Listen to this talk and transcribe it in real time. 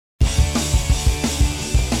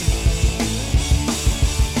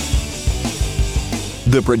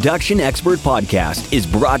The Production Expert Podcast is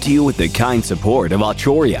brought to you with the kind support of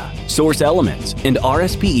Altroria, Source Elements, and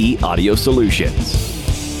RSPE Audio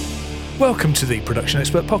Solutions. Welcome to the Production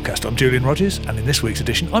Expert Podcast. I'm Julian Rogers, and in this week's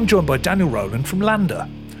edition, I'm joined by Daniel Rowland from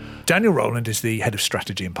LANDR. Daniel Rowland is the Head of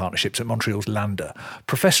Strategy and Partnerships at Montreal's LANDR,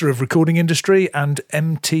 Professor of Recording Industry and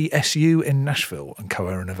MTSU in Nashville, and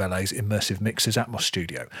co-owner of LA's Immersive Mixers Atmos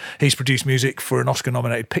Studio. He's produced music for an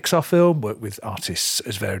Oscar-nominated Pixar film, worked with artists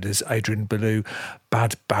as varied as Adrian Belew,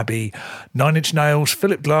 Bad Babby, Nine Inch Nails,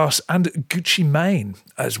 Philip Glass, and Gucci Mane,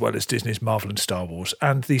 as well as Disney's Marvel and Star Wars,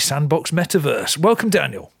 and the Sandbox Metaverse. Welcome,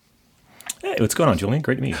 Daniel. Hey, what's going on, Julian?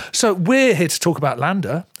 Great to meet you. So we're here to talk about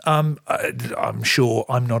LANDR. I'm sure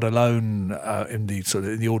I'm not alone in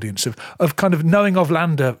the audience of kind of knowing of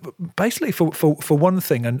LANDR basically for one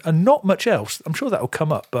thing and not much else. I'm sure that will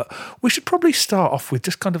come up, but we should probably start off with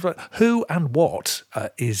just kind of like who and what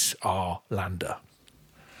is our LANDR?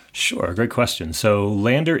 Sure, great question. So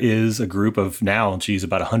LANDR is a group of now,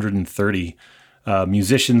 about 130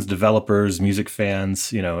 musicians, developers, music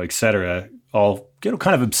fans, et cetera, all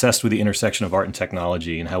kind of obsessed with the intersection of art and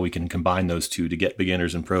technology and how we can combine those two to get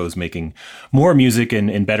beginners and pros making more music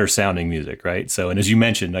and better sounding music, right? So, and as you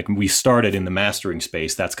mentioned, like we started in the mastering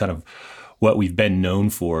space. That's kind of what we've been known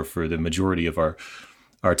for the majority of our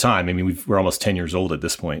time. I mean, we're almost 10 years old at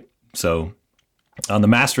this point. So on the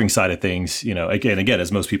mastering side of things, again,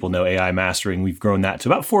 as most people know, AI mastering, we've grown that to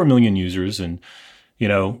about 4 million users and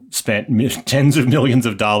spent tens of millions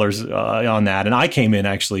of dollars on that. And I came in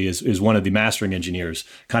actually as one of the mastering engineers,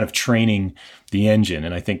 kind of training the engine.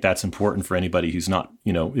 And I think that's important for anybody who's not,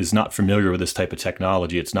 is not familiar with this type of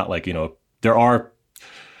technology. It's not like, there are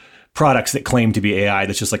products that claim to be AI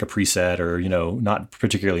that's just like a preset or, not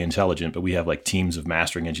particularly intelligent, but we have like teams of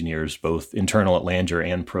mastering engineers, both internal at LANDR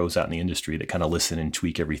and pros out in the industry that kind of listen and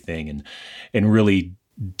tweak everything and really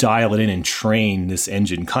dial it in and train this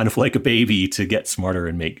engine kind of like a baby to get smarter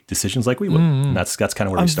and make decisions like we would. And that's kind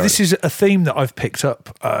of where we started. This is a theme that I've picked up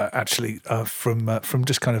from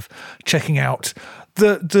just kind of checking out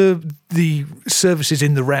the services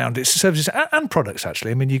in the round. It's services and products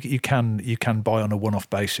actually. I mean, you can buy on a one-off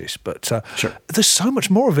basis, but sure. There's so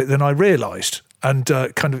much more of it than I realised. And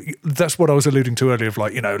kind of that's what I was alluding to earlier of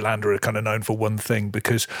like, LANDR are kind of known for one thing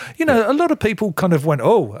because, a lot of people kind of went,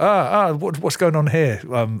 what's going on here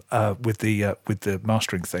with the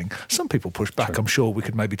mastering thing. Some people pushed back. Sure. I'm sure we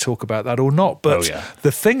could maybe talk about that or not. But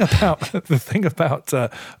the thing about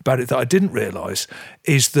it that I didn't realise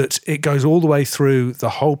is that it goes all the way through the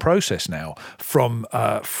whole process now from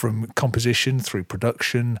composition through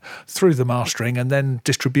production, through the mastering and then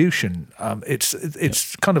distribution.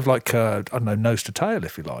 It's kind of like, I don't know, nose to tail,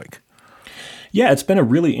 if you like. Yeah, it's been a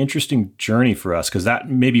really interesting journey for us because that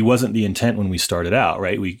maybe wasn't the intent when we started out,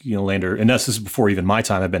 right? We, LANDR, and this is before even my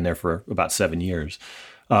time. I've been there for about 7 years.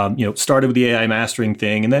 Started with the AI mastering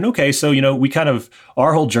thing, and then we kind of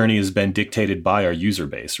our whole journey has been dictated by our user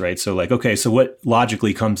base, right? So so what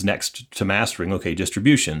logically comes next to mastering? Okay,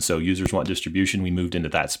 distribution. So users want distribution. We moved into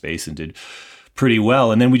that space and did pretty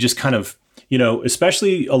well, and then we just kind of.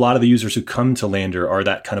 Especially a lot of the users who come to LANDR are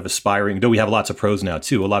that kind of aspiring, though we have lots of pros now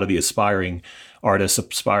too, a lot of the aspiring artists,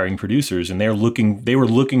 aspiring producers, and they were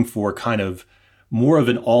looking for kind of more of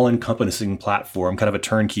an all-encompassing platform, kind of a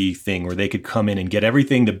turnkey thing where they could come in and get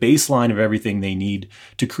everything, the baseline of everything they need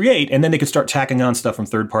to create, and then they could start tacking on stuff from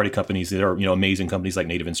third-party companies that are, amazing companies like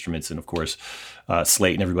Native Instruments and, of course,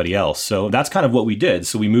 Slate and everybody else. So that's kind of what we did.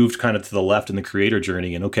 So we moved kind of to the left in the creator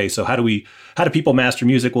journey. And so how do people master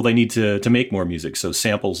music? Well, they need to make more music. So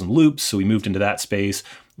samples and loops. So we moved into that space,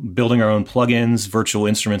 building our own plugins, virtual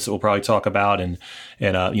instruments that we'll probably talk about, and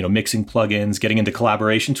mixing plugins, getting into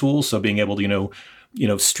collaboration tools. So being able to,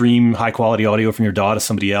 stream high quality audio from your DAW to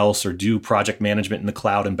somebody else, or do project management in the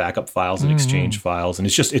cloud and backup files and exchange files. And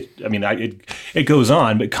it's just, it goes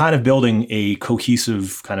on, but kind of building a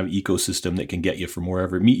cohesive kind of ecosystem that can get you from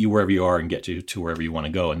meet you wherever you are and get you to wherever you want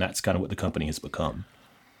to go. And that's kind of what the company has become.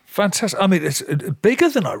 Fantastic. I mean, it's bigger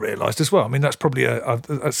than I realised as well. I mean, that's probably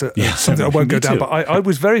something I won't go down. But I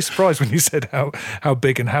was very surprised when you said how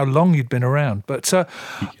big and how long you'd been around. But so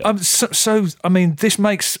I mean, this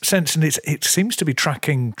makes sense, and it seems to be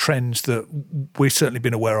tracking trends that we've certainly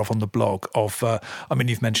been aware of on the blog.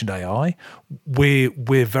 You've mentioned AI.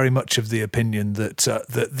 We're very much of the opinion that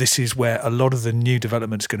that this is where a lot of the new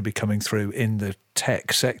development is going to be coming through in the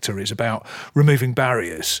tech sector is about removing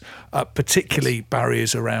barriers, particularly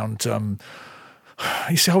barriers around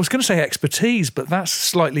You see, I was going to say expertise, but that's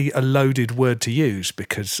slightly a loaded word to use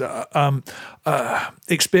because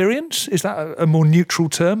experience, is that a more neutral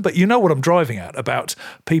term? But you know what I'm driving at about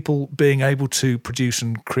people being able to produce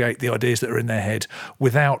and create the ideas that are in their head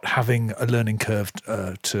without having a learning curve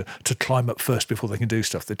to climb up first before they can do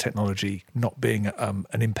stuff, the technology not being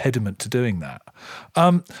an impediment to doing that.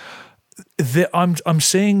 I'm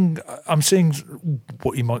seeing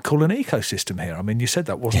what you might call an ecosystem here. I mean, you said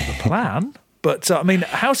that wasn't the plan. But I mean,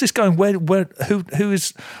 how's this going? Who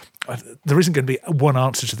is? There isn't going to be one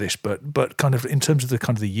answer to this, but kind of in terms of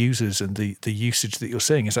the users and the usage that you're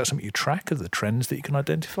seeing, is that something you track? Are the trends that you can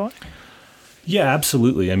identify? Yeah,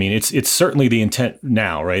 absolutely. I mean, it's certainly the intent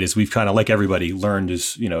now, right? As we've kind of, like everybody, learned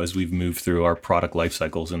as we've moved through our product life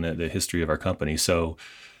cycles and the history of our company. So,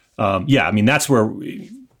 I mean, that's where.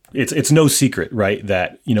 It's no secret, right,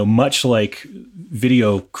 that, much like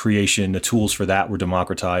video creation, the tools for that were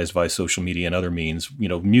democratized by social media and other means.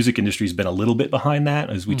 Music industry has been a little bit behind that,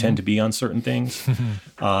 as we tend to be on certain things.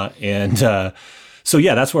 So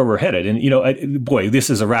that's where we're headed. And, this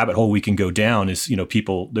is a rabbit hole we can go down is,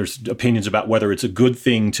 there's opinions about whether it's a good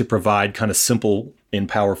thing to provide kind of simple and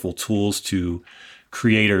powerful tools to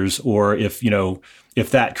creators, or if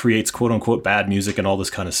that creates quote unquote bad music and all this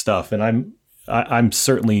kind of stuff. And I'm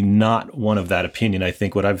certainly not one of that opinion. I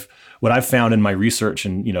think what I've found in my research,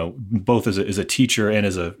 and both as a teacher and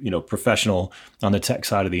as a professional on the tech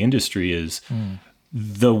side of the industry, is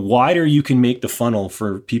the wider you can make the funnel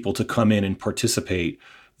for people to come in and participate,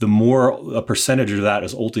 the more a percentage of that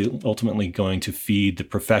is ultimately going to feed the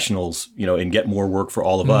professionals, and get more work for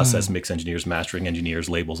all of us as mix engineers, mastering engineers,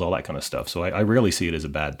 labels, all that kind of stuff. So I rarely see it as a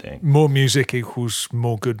bad thing. More music equals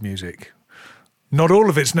more good music. Not all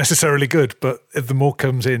of it's necessarily good, but if the more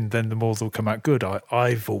comes in, then the more they'll come out good.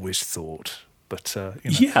 I've always thought, but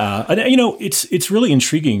yeah, it's really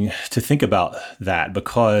intriguing to think about that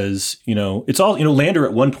because it's all Lander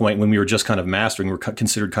at one point when we were just kind of mastering, we're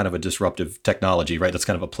considered kind of a disruptive technology, right? That's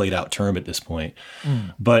kind of a played out term at this point.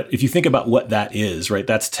 But if you think about what that is, right,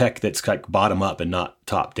 that's tech that's like bottom up and not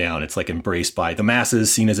top down. It's like embraced by the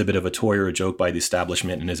masses, seen as a bit of a toy or a joke by the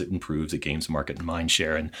establishment, and as it improves, it gains market and mind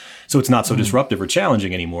share, and so it's not so disruptive or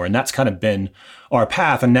challenging anymore. And that's kind of been our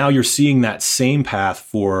path. And now you're seeing that same path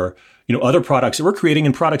for other products that we're creating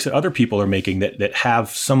and products that other people are making that have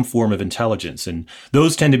some form of intelligence. And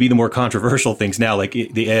those tend to be the more controversial things now, like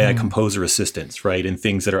the AI composer assistants, right? And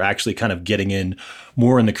things that are actually kind of getting in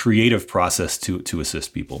more in the creative process to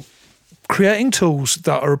assist people. Creating tools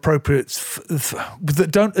that are appropriate, that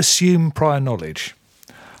don't assume prior knowledge,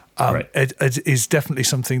 right. is definitely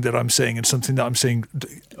something that I'm seeing, and something that I'm seeing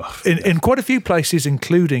in quite a few places,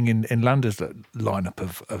 including in Lander's lineup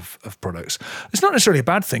of products. It's not necessarily a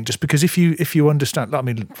bad thing, just because if you understand, I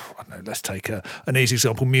mean, let's take an easy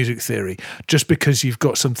example, music theory. Just because you've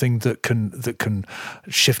got something that can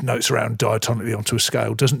shift notes around diatonically onto a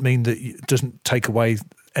scale doesn't mean that it doesn't take away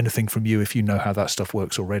anything from you if you know how that stuff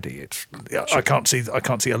works already. I can't see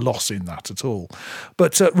a loss in that at all.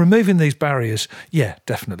 But removing these barriers, yeah,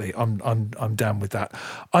 definitely, I'm down with that.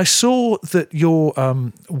 I saw that you're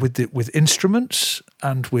with instruments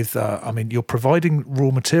and with you're providing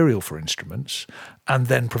raw material for instruments, and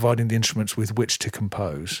then providing the instruments with which to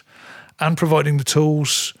compose, and providing the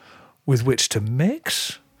tools with which to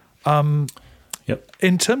mix. Yep.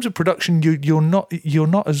 In terms of production, you're not,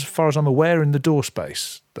 as far as I'm aware, in the DAW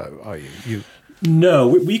space, though, are you? No,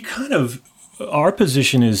 we kind of, our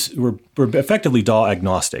position is we're effectively DAW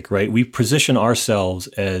agnostic, right? We position ourselves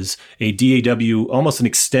as a DAW, almost an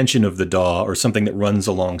extension of the DAW or something that runs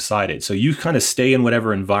alongside it. So you kind of stay in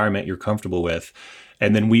whatever environment you're comfortable with,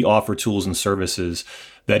 and then we offer tools and services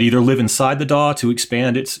that either live inside the DAW to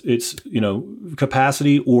expand its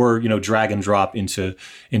capacity, or drag and drop into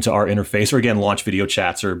our interface, or again launch video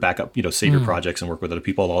chats or backup save your projects and work with other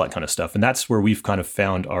people, all that kind of stuff. And that's where we've kind of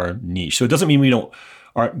found our niche. So it doesn't mean we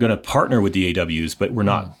aren't going to partner with DAWs, but we're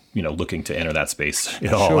not looking to enter that space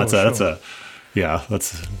at all. Sure, that's a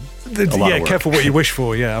lot of work. Careful what you wish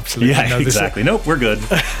for. Yeah, absolutely. Yeah, exactly. Nope, we're good.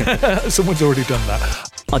 Someone's already done that.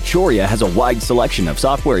 Arturia has a wide selection of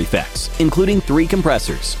software effects, including 3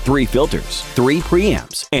 compressors, 3 filters, 3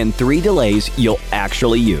 preamps, and 3 delays you'll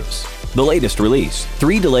actually use. The latest release,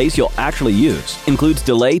 3 delays you'll actually use, includes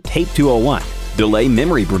Delay Tape 201, Delay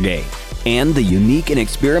Memory Brigade, and the unique and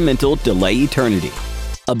experimental Delay Eternity.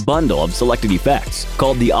 A bundle of selected effects,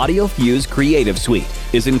 called the AudioFuse Creative Suite,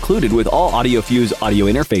 is included with all AudioFuse audio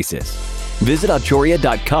interfaces. Visit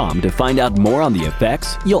Arturia.com to find out more on the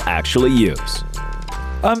effects you'll actually use.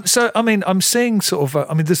 So, I mean, I'm seeing sort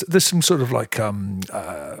of, there's some sort of like,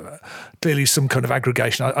 clearly some kind of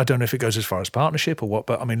aggregation. I don't know if it goes as far as partnership or what,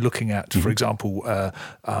 but I mean, looking at, for example,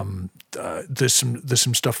 there's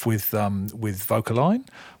some stuff with Vocaline,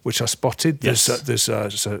 which I spotted. Yes. There's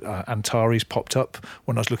Antares popped up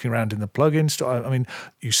when I was looking around in the plugins. I mean,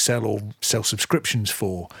 you sell subscriptions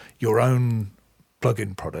for your own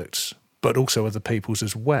plugin products, but also other people's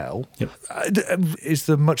as well. Yep. Is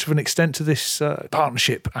there much of an extent to this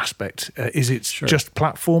partnership aspect? Is it just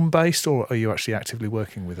platform based, or are you actually actively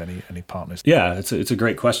working with any partners? Yeah, it's a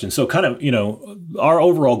great question. So kind of, our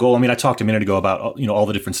overall goal, I mean, I talked a minute ago about, all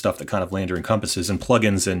the different stuff that kind of Lander encompasses, and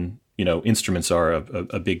plugins and, instruments are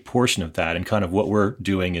a big portion of that. And kind of what we're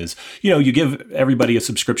doing is, you give everybody a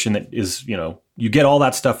subscription that is, you get all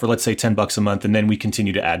that stuff for, let's say, $10 a month, and then we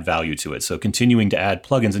continue to add value to it. So continuing to add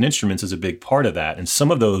plugins and instruments is a big part of that. And some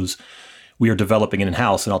of those we are developing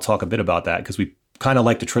in-house, and I'll talk a bit about that because we kind of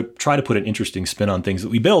like to try to put an interesting spin on things that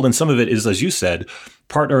we build. And some of it is, as you said,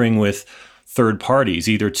 partnering with third parties,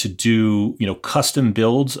 either to do, custom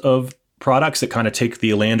builds of products that kind of take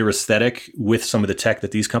the Lander aesthetic with some of the tech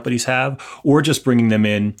that these companies have, or just bringing them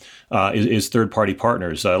in is third-party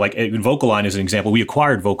partners. Like Vocaline is an example. We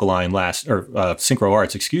acquired Vocaline Synchro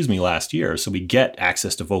Arts, last year. So we get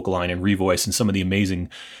access to Vocaline and Revoice and some of the amazing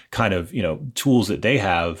kind of, tools that they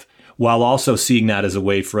have, while also seeing that as a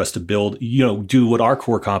way for us to build, do what our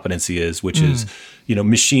core competency is, which is,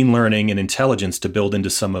 machine learning and intelligence to build into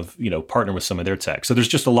some of, partner with some of their tech. So there's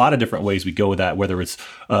just a lot of different ways we go with that, whether it's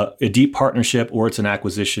a deep partnership or it's an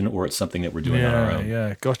acquisition or it's something that we're doing on our own.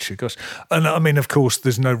 Yeah, gotcha. And I mean, of course,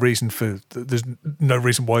 there's no reason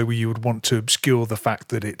why you would want to obscure the fact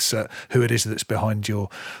that it's who it is that's behind your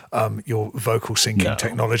vocal syncing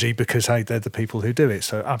technology, because, hey, they're the people who do it.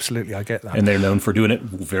 So absolutely, I get that. And they're known for doing it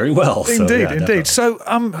very well. Indeed. Definitely.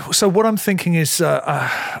 So what I'm thinking is,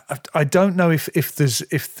 I don't know if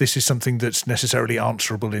this is something that's necessarily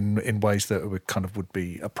answerable in ways that would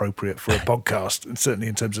be appropriate for a podcast, and certainly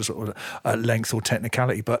in terms of sort of length or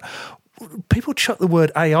technicality, but people chuck the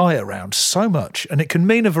word AI around so much, and it can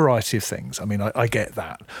mean a variety of things. I mean, I get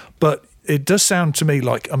that, but it does sound to me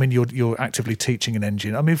like, you're actively teaching an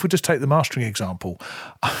engine. I mean, if we just take the mastering example,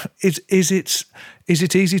 is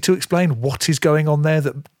it easy to explain what is going on there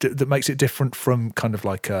that makes it different from kind of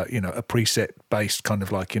like a preset based kind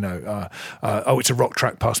of like it's a rock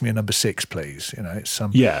track, pass me a number 6, please. It's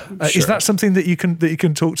some sure. Is that something that you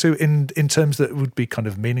can talk to in terms that would be kind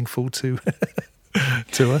of meaningful to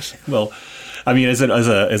to us? Well, I mean, as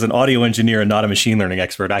an audio engineer and not a machine learning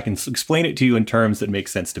expert, I can explain it to you in terms that make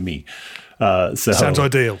sense to me. Sounds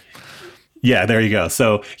ideal. Yeah, there you go.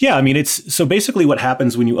 So yeah, I mean, it's so basically what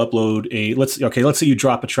happens when you upload let's say you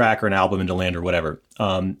drop a track or an album into Lander or whatever.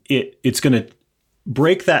 It's going to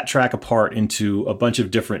break that track apart into a bunch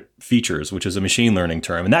of different features, which is a machine learning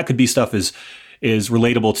term, and that could be stuff is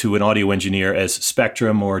relatable to an audio engineer as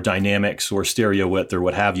spectrum or dynamics or stereo width or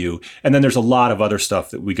what have you. And then there's a lot of other stuff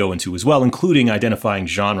that we go into as well, including identifying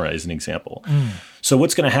genre as an example. So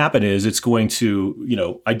what's going to happen is it's going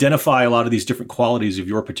to, identify a lot of these different qualities of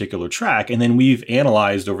your particular track. And then we've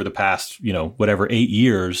analyzed over the past, 8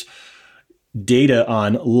 years, data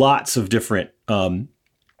on lots of different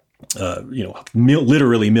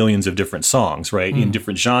literally millions of different songs, right? In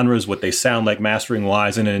different genres, what they sound like mastering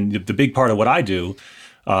wise. And then the big part of what I do,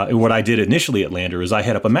 and what I did initially at Lander, is I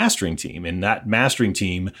head up a mastering team, and that mastering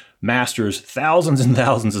team masters thousands and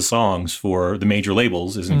thousands of songs for the major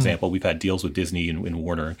labels. As an example, we've had deals with Disney and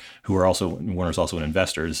Warner, Warner's also an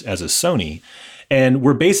investor, as is Sony. And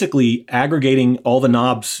we're basically aggregating all the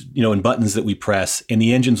knobs, and buttons that we press, and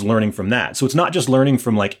the engine's learning from that. So it's not just learning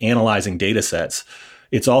from like analyzing data sets.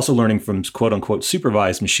 It's also learning from quote unquote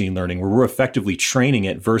supervised machine learning, where we're effectively training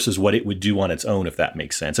it versus what it would do on its own, if that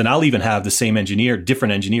makes sense. And I'll even have the same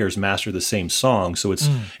different engineers master the same song. So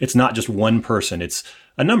it's not just one person, it's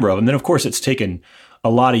a number of them. Then of course it's taken a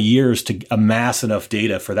lot of years to amass enough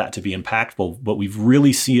data for that to be impactful, but we've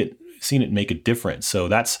really seen it make a difference. So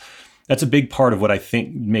that's a big part of what I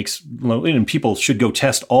think makes, and people should go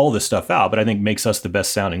test all this stuff out, but I think makes us the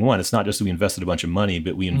best sounding one. It's not just that we invested a bunch of money,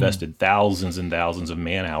 but we invested thousands and thousands of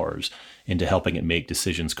man hours into helping it make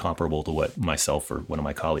decisions comparable to what myself or one of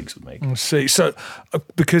my colleagues would make. See, so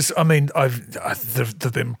because I mean,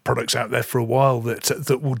 there've been products out there for a while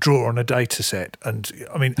that will draw on a data set, and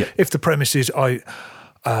I mean, if the premise is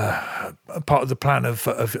part of the plan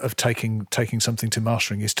of taking something to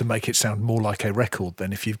mastering is to make it sound more like a record,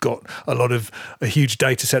 then if you've got a huge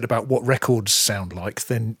data set about what records sound like,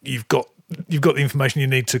 then you've got you've got the information you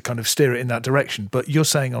need to kind of steer it in that direction. But you're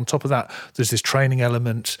saying on top of that, there's this training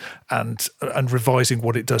element and revising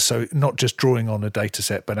what it does. So not just drawing on a data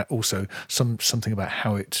set, but also something about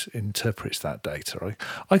how it interprets that data. Right?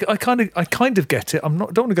 I kind of get it. Don't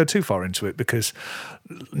want to go too far into it because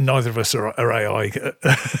neither of us are AI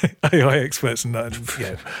AI experts, and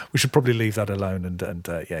we should probably leave that alone.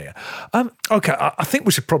 Okay, I think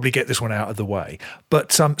we should probably get this one out of the way.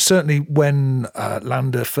 But certainly when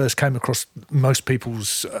LANDR first came across most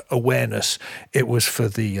people's awareness, it was for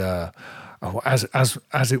the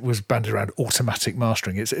as it was bandied around, automatic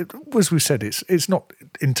mastering. As we said, it's not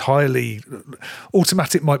entirely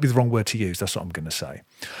automatic. Might be the wrong word to use. That's what I'm going to say.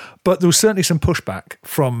 But there was certainly some pushback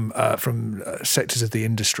from sectors of the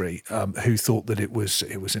industry who thought that it was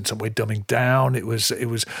in some way dumbing down. It was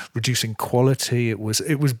reducing quality. It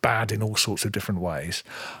was bad in all sorts of different ways.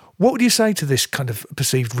 What would you say to this kind of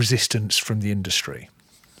perceived resistance from the industry?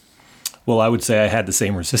 Well, I would say I had the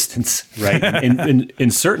same resistance, right?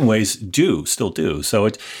 in certain ways, still do. So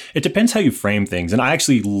it depends how you frame things. And I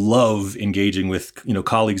actually love engaging with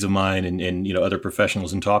colleagues of mine and other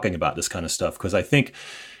professionals and talking about this kind of stuff, because I think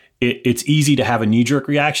it's easy to have a knee-jerk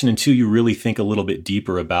reaction until you really think a little bit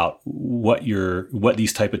deeper about what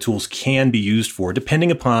these type of tools can be used for,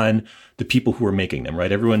 depending upon the people who are making them,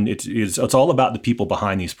 right? Everyone, it's all about the people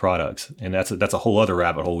behind these products, and that's a whole other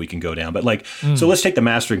rabbit hole we can go down. But so let's take the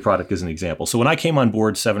mastering product as an example. So when I came on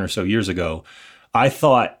board 7 or so years ago, I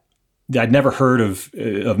thought I'd never heard of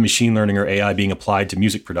machine learning or AI being applied to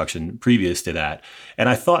music production previous to that. And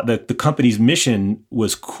I thought that the company's mission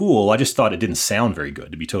was cool. I just thought it didn't sound very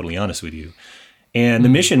good, to be totally honest with you. And the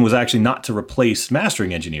mission was actually not to replace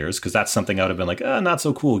mastering engineers, because that's something I would have been like, not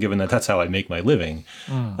so cool, given that that's how I make my living.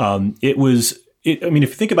 If you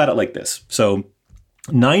think about it like this. So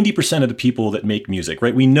 90% of the people that make music,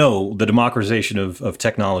 right? We know the democratization of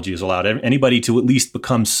technology has allowed anybody to at least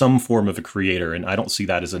become some form of a creator. And I don't see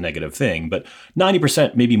that as a negative thing, but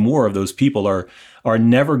 90%, maybe more of those people are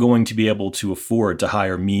never going to be able to afford to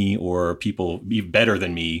hire me or people better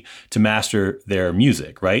than me to master their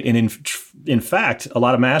music, right? And in fact, a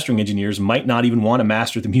lot of mastering engineers might not even want to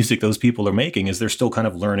master the music those people are making, as they're still kind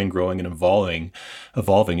of learning, growing, and evolving,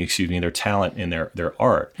 their talent and their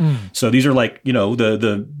art. So these are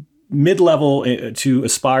the mid-level to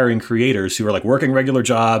aspiring creators who are working regular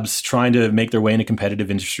jobs, trying to make their way in a competitive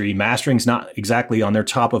industry. Mastering's not exactly on their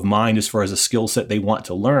top of mind as far as a skill set they want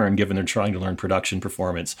to learn, given they're trying to learn production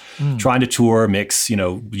performance, trying to tour, mix,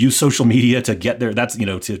 use social media to get there. That's,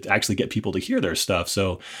 to actually get people to hear their stuff.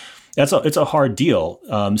 So it's a hard deal.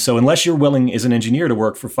 So unless you're willing as an engineer to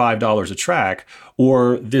work for $5 a track,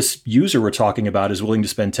 or this user we're talking about is willing to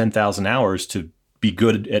spend 10,000 hours to be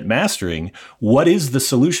good at mastering, what is the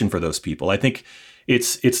solution for those people? I think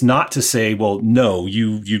it's not to say, well, no,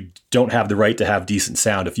 you don't have the right to have decent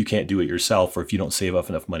sound if you can't do it yourself, or if you don't save up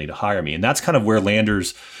enough money to hire me. And that's kind of where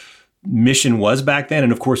LANDR's mission was back then.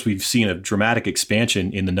 And of course, we've seen a dramatic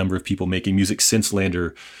expansion in the number of people making music since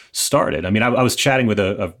LANDR started. I mean, I was chatting with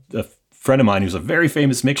a friend of mine who's a very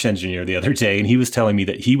famous mix engineer the other day, and he was telling me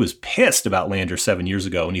that he was pissed about LANDR 7 years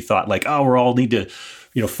ago, and he thought we all need to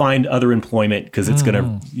find other employment because it's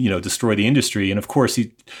going to, destroy the industry. And of course,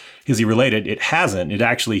 he related, it hasn't. It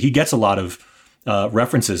actually, he gets a lot of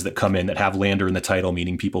references that come in that have LANDR in the title,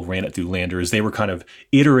 meaning people ran it through LANDR, as they were kind of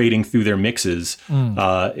iterating through their mixes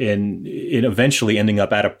and eventually ending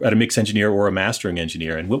up at a mix engineer or a mastering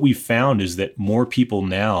engineer. And what we've found is that more people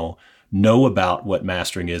now know about what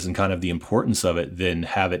mastering is and kind of the importance of it than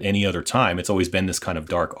have at any other time. It's always been this kind of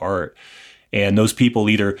dark art. And those people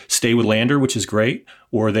either stay with LANDR, which is great,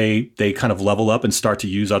 or they kind of level up and start to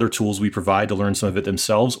use other tools we provide to learn some of it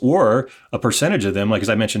themselves, or a percentage of them, as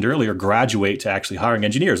I mentioned earlier, graduate to actually hiring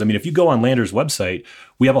engineers. I mean, if you go on LANDR's website,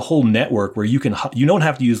 we have a whole network where you don't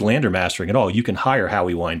have to use LANDR mastering at all. You can hire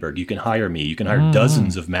Howie Weinberg, you can hire me, you can hire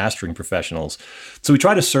dozens of mastering professionals. So we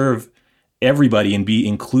try to serve everybody and be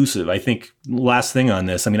inclusive. I think last thing on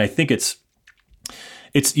this, I think it's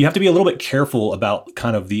you have to be a little bit careful about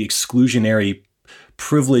kind of the exclusionary,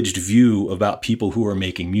 privileged view about people who are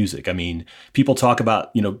making music. I mean, people talk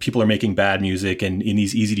about, people are making bad music, and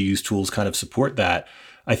these easy to use tools kind of support that.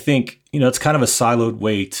 I think, it's kind of a siloed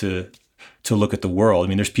way to look at the world. I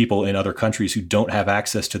mean, there's people in other countries who don't have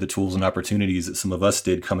access to the tools and opportunities that some of us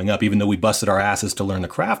did coming up, even though we busted our asses to learn the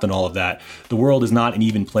craft and all of that. The world is not an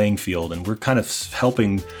even playing field, and we're kind of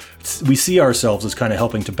we see ourselves as kind of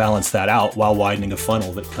helping to balance that out while widening a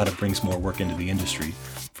funnel that kind of brings more work into the industry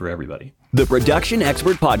for everybody. The Production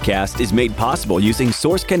Expert Podcast is made possible using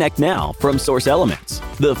Source Connect Now from Source Elements,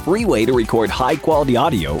 the free way to record high-quality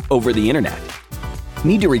audio over the internet.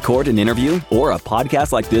 Need to record an interview or a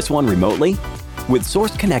podcast like this one remotely? With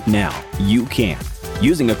Source Connect now, you can.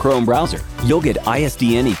 Using a Chrome browser, you'll get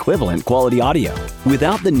ISDN equivalent quality audio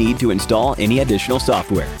without the need to install any additional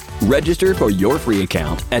software. Register for your free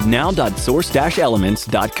account at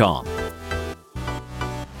now.source-elements.com.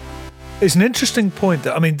 It's an interesting point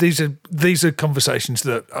that, I mean, these are conversations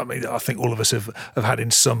that, I mean, I think all of us have had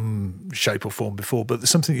in some shape or form before, but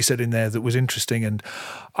there's something you said in there that was interesting and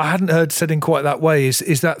I hadn't heard said in quite that way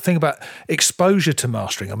is that thing about exposure to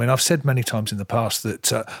mastering. I mean, I've said many times in the past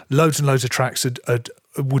that loads and loads of tracks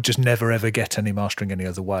would just never ever get any mastering any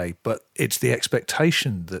other way, but it's the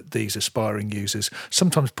expectation that these aspiring users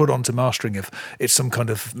sometimes put onto mastering if it's some kind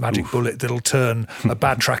of magic bullet that'll turn a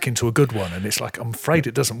bad track into a good one, and it's like, I'm afraid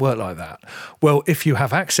it doesn't work like that. Well, if you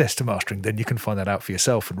have access to mastering, then you can find that out for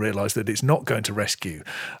yourself and realise that it's not going to rescue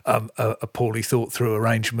a poorly thought through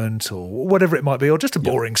arrangement or whatever it might be, or just a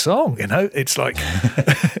boring song. You know, it's like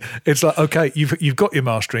it's like, okay, you've got your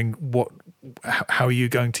mastering. How are you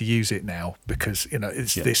going to use it now? Because, you know,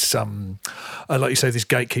 it's this like you say, this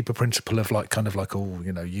gatekeeper principle of like, kind of like, oh,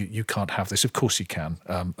 you know, you can't have this. Of course you can.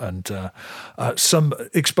 And some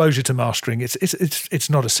exposure to mastering, it's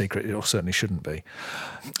not a secret. It certainly shouldn't be.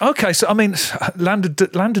 Okay, so I mean,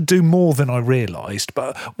 LANDR do more than I realised.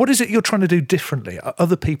 But what is it you're trying to do differently?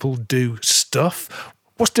 Other people do stuff.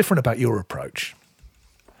 What's different about your approach?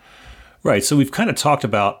 Right. So we've kind of talked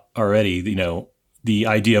about already, you know, the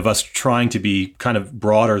idea of us trying to be kind of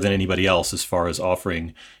broader than anybody else as far as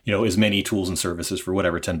offering, you know, as many tools and services for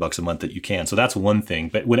whatever $10 a month that you can. So that's one thing.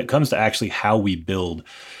 But when it comes to actually how we build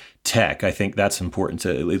tech, I think that's important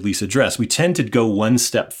to at least address. We tend to go one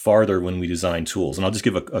step farther when we design tools. And I'll just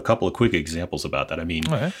give a couple of quick examples about that. I mean,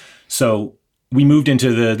 so we moved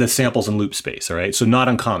into the samples and loop space, all right? So not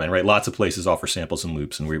uncommon, right? Lots of places offer samples and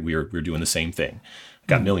loops, and we're doing the same thing.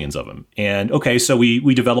 Got millions of them. And okay, so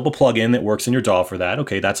we develop a plugin that works in your DAW for that.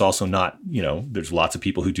 Okay, that's also not, you know, there's lots of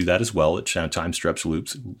people who do that as well. It time stretch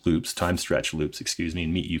loops, and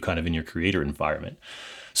meet you kind of in your creator environment.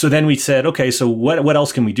 So then we said, okay, so what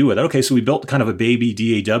else can we do with it? Okay, so we built kind of a baby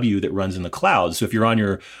DAW that runs in the cloud. So if you're on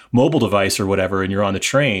your mobile device or whatever and you're on the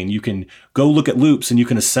train, you can go look at loops and you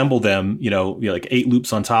can assemble them, you know, like 8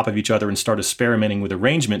 loops on top of each other and start experimenting with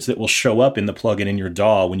arrangements that will show up in the plugin in your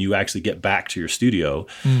DAW when you actually get back to your studio.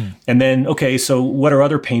 And then, okay, so what are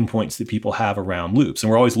other pain points that people have around loops? And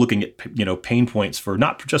we're always looking at, you know, pain points for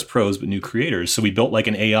not just pros, but new creators. So we built like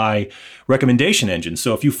an AI recommendation engine.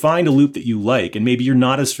 So if you find a loop that you like, and maybe you're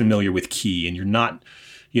not as familiar with key and you're not,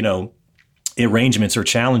 you know, arrangements are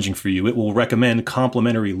challenging for you, it will recommend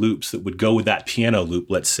complementary loops that would go with that piano loop,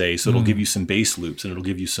 let's say. So it'll give you some bass loops and it'll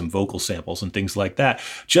give you some vocal samples and things like that,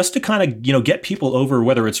 just to kind of, you know, get people over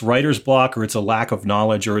whether it's writer's block or it's a lack of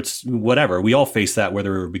knowledge or it's whatever. We all face that,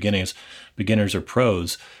 whether we're beginners or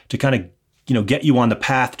pros, to kind of, you know, get you on the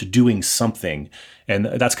path to doing something. And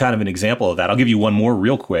that's kind of an example of that. I'll give you one more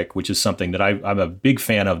real quick, which is something that I'm a big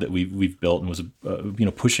fan of that we've built and was you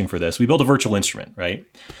know, pushing for this. We built a virtual instrument, right?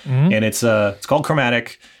 And it's called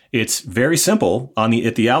Chromatic. It's very simple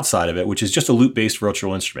at the outside of it, which is just a loop-based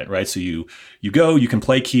virtual instrument, right? So you can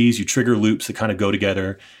play keys, you trigger loops that kind of go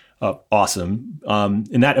together. Awesome.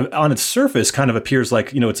 And that on its surface kind of appears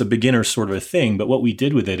like, you know, it's a beginner sort of a thing. But what we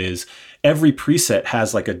did with it is every preset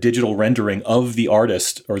has like a digital rendering of the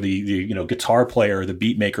artist or the you know, guitar player, the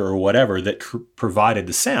beat maker or whatever that provided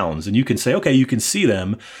the sounds. And you can say, okay, you can see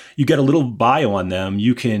them. You get a little bio on them.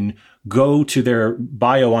 You can go to their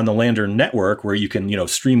bio on the LANDR network where you can, you know,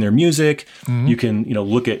 stream their music. You can, you know,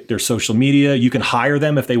 look at their social media. You can hire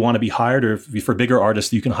them if they want to be hired, or for bigger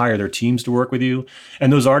artists, you can hire their teams to work with you.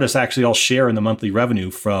 And those artists actually all share in the monthly revenue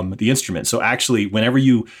from the instrument. So actually, whenever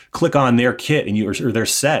you click on their kit and or their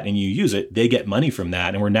set and you use it, they get money from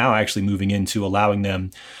that. And we're now actually moving into allowing them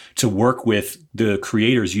to work with the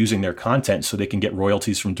creators using their content so they can get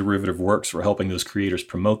royalties from derivative works for helping those creators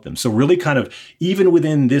promote them. So really kind of even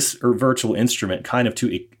within this virtual instrument, kind of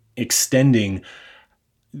to extending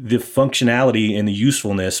the functionality and the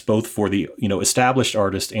usefulness both for the, you know, established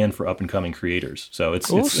artist and for up and coming creators. So it's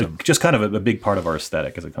just kind of a big part of our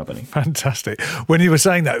aesthetic as a company. Fantastic. When you were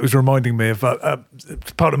saying that, it was reminding me of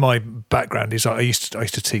part of my background is I used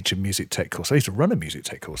to teach a music tech course. I used to run a music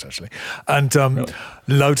tech course actually, and really?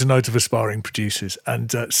 Loads and loads of aspiring producers.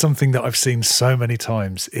 And something that I've seen so many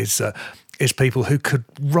times is people who could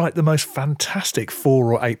write the most fantastic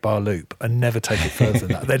 4 or 8 bar loop and never take it further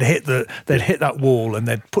than that. They'd hit that wall and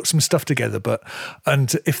they'd put some stuff together.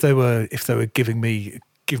 And if they were giving me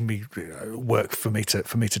work for me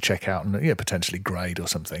to check out and potentially grade or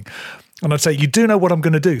something, And I'd say, you do know what I'm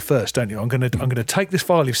going to do first, don't you? I'm going to take this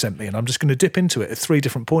file you've sent me and I'm just going to dip into it at 3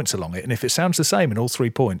 different points along it. And if it sounds the same in all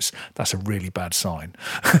 3 points, that's a really bad sign.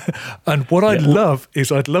 And what I'd love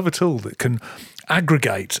is I'd love a tool that can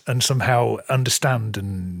aggregate and somehow understand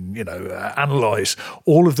and, analyze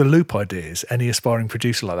all of the loop ideas any aspiring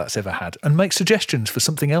producer like that's ever had and make suggestions for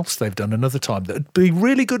something else they've done another time that would be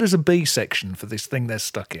really good as a B section for this thing they're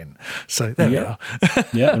stuck in. So there we are.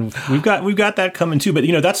 Yeah, and we've got that coming too. But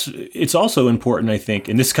it's also important, I think,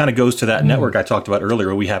 and this kind of goes to that network I talked about earlier,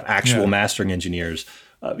 where we have actual mastering engineers.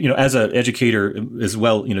 As an educator as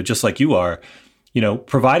well, just like you are,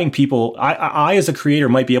 providing people, I as a creator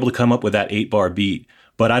might be able to come up with that 8-bar beat,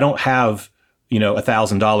 but I don't have,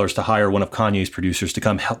 $1,000 to hire one of Kanye's producers to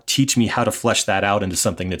come help teach me how to flesh that out into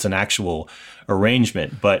something that's an actual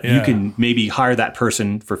arrangement. But you can maybe hire that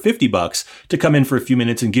person for $50 to come in for a few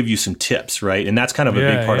minutes and give you some tips, right? And that's kind of a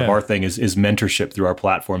big part of our thing is mentorship through our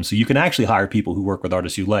platform. So you can actually hire people who work with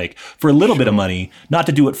artists you like for a little bit of money, not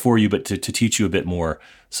to do it for you, but to teach you a bit more.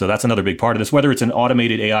 So that's another big part of this, whether it's an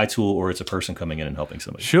automated AI tool or it's a person coming in and helping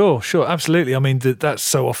somebody. Sure, absolutely. I mean, that's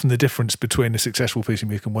so often the difference between a successful piece of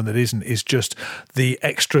music and one that isn't is just the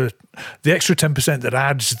extra 10% that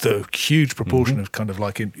adds the huge proportion of kind of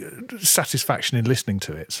like satisfaction in listening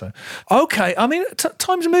to it. So, okay, I mean,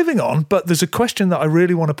 time's moving on, but there's a question that I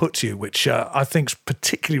really want to put to you, which I think is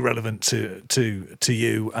particularly relevant to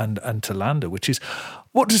you and to Lander, which is,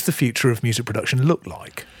 what does the future of music production look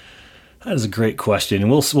like? That is a great question.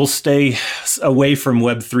 And we'll stay away from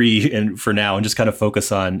Web3 for now and just kind of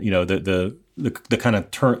focus on, the kind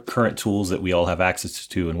of current tools that we all have access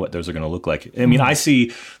to and what those are going to look like. I mean, I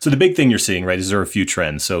see, so the big thing you're seeing, right, is there are a few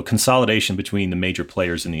trends. So consolidation between the major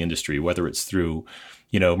players in the industry, whether it's through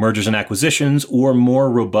mergers and acquisitions or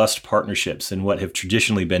more robust partnerships than what have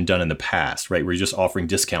traditionally been done in the past, right? Where you're just offering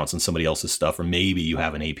discounts on somebody else's stuff, or maybe you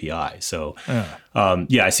have an API. So,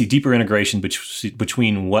 I see deeper integration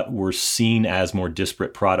between what we're seen as more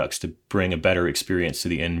disparate products to bring a better experience to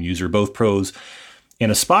the end user, both pros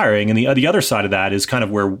and aspiring. And the other side of that is kind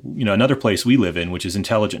of where, another place we live in, which is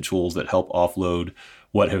intelligent tools that help offload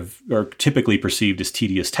what are typically perceived as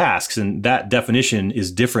tedious tasks. And that definition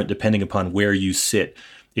is different depending upon where you sit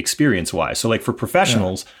experience-wise. So like for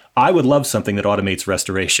professionals, I would love something that automates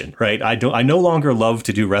restoration, right? I no longer love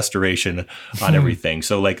to do restoration on everything.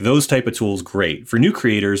 So like those type of tools, great. For new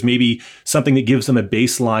creators, maybe something that gives them a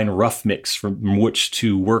baseline rough mix from which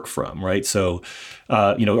to work from, right? So,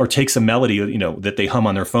 or takes a melody, that they hum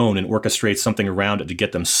on their phone and orchestrates something around it to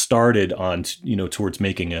get them started on, towards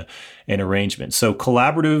making an arrangement. So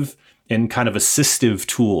collaborative and kind of assistive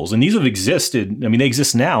tools. And these have existed. I mean, they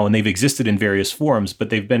exist now and they've existed in various forms,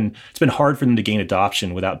 but it's been hard for them to gain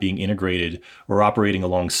adoption without being integrated or operating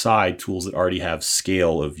alongside tools that already have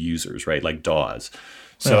scale of users, right? Like DAWs.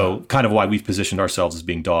 So kind of why we've positioned ourselves as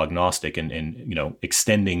being DAW agnostic and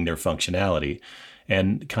extending their functionality.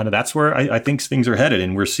 And kind of that's where I think things are headed.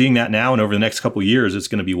 And we're seeing that now. And over the next couple of years, it's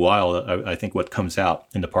going to be wild, I think, what comes out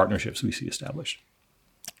in the partnerships we see established.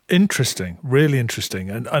 Interesting, really interesting,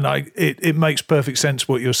 and it makes perfect sense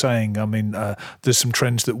what you're saying. I mean, there's some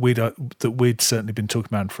trends that we'd certainly been talking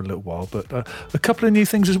about for a little while, but a couple of new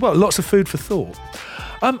things as well. Lots of food for thought.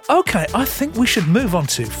 Okay, I think we should move on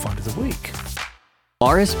to Find of the Week.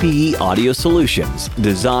 RSPE Audio Solutions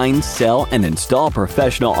design, sell, and install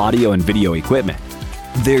professional audio and video equipment.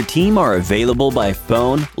 Their team are available by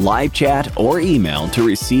phone, live chat, or email to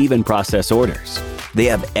receive and process orders. They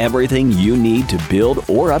have everything you need to build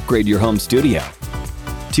or upgrade your home studio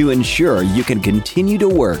to ensure you can continue to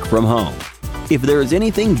work from home. If there is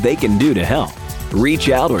anything they can do to help, reach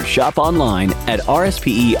out or shop online at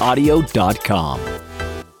rspeaudio.com.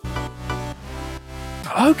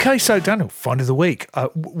 Okay, so Daniel, Find of the Week.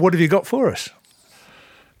 What have you got for us?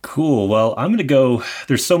 Cool. Well, I'm going to go,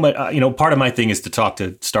 there's so much, part of my thing is to talk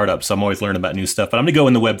to startups. So I'm always learning about new stuff, but I'm going to go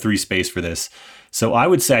in the Web3 space for this. So I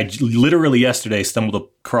would say I literally yesterday stumbled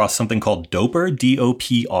across something called Dopr,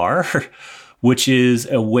 D-O-P-R, which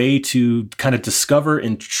is a way to kind of discover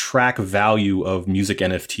and track value of music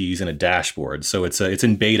NFTs in a dashboard. So it's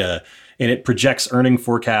in beta and it projects earning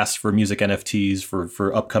forecasts for music NFTs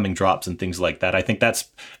for upcoming drops and things like that. I think that's,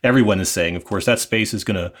 everyone is saying, of course, that space is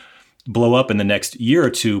going to blow up in the next year or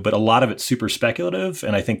two, but a lot of it's super speculative.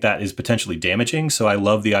 And I think that is potentially damaging. So I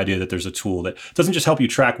love the idea that there's a tool that doesn't just help you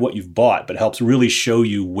track what you've bought, but helps really show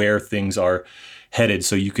you where things are headed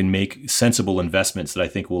so you can make sensible investments that I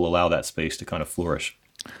think will allow that space to kind of flourish.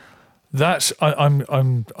 I'm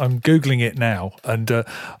googling it now, and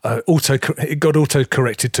it got auto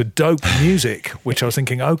corrected to dope music, which I was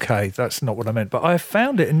thinking, okay, that's not what I meant, but I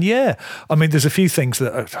found it, and yeah, I mean, there's a few things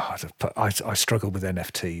that I struggle with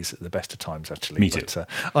NFTs at the best of times, actually. Me too. But,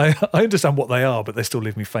 I understand what they are, but they still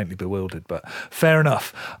leave me faintly bewildered. But fair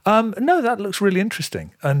enough. No, that looks really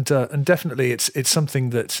interesting, and definitely it's something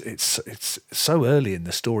that it's so early in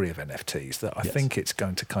the story of NFTs that I think it's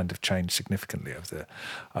going to kind of change significantly over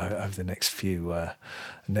the next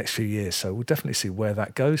few years. So we'll definitely see where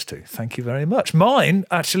that goes to. Thank you very much. Mine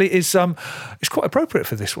actually is quite appropriate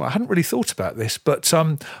for this one. I hadn't really thought about this, but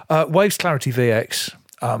Waves Clarity VX.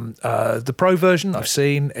 The Pro version I've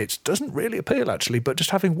seen, it doesn't really appeal actually, but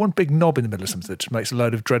just having one big knob in the middle of something that just makes a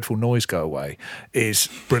load of dreadful noise go away is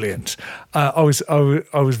brilliant. I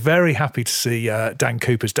was very happy to see Dan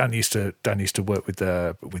Cooper's. Dan used to work with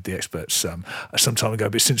the experts some time ago,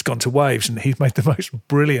 but since gone to Waves, and he's made the most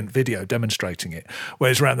brilliant video demonstrating it,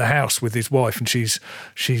 where he's around the house with his wife, and she's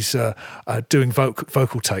doing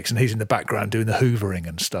vocal takes, and he's in the background doing the hoovering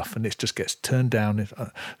and stuff, and it just gets turned down,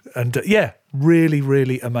 yeah. Really,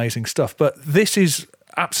 really amazing stuff. But this is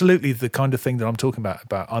absolutely the kind of thing that I'm talking about.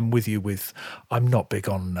 I'm with you with. I'm not big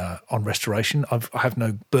on restoration. I have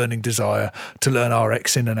no burning desire to learn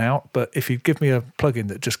RX in and out. But if you give me a plugin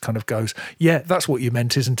that just kind of goes, yeah, that's what you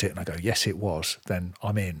meant, isn't it? And I go, yes, it was. Then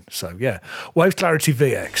I'm in. So yeah, Waves Clarity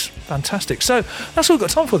VX, fantastic. So that's all we've got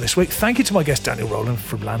time for this week. Thank you to my guest Daniel Rowland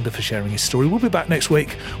from LANDR for sharing his story. We'll be back next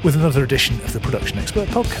week with another edition of the Production Expert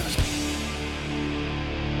Podcast.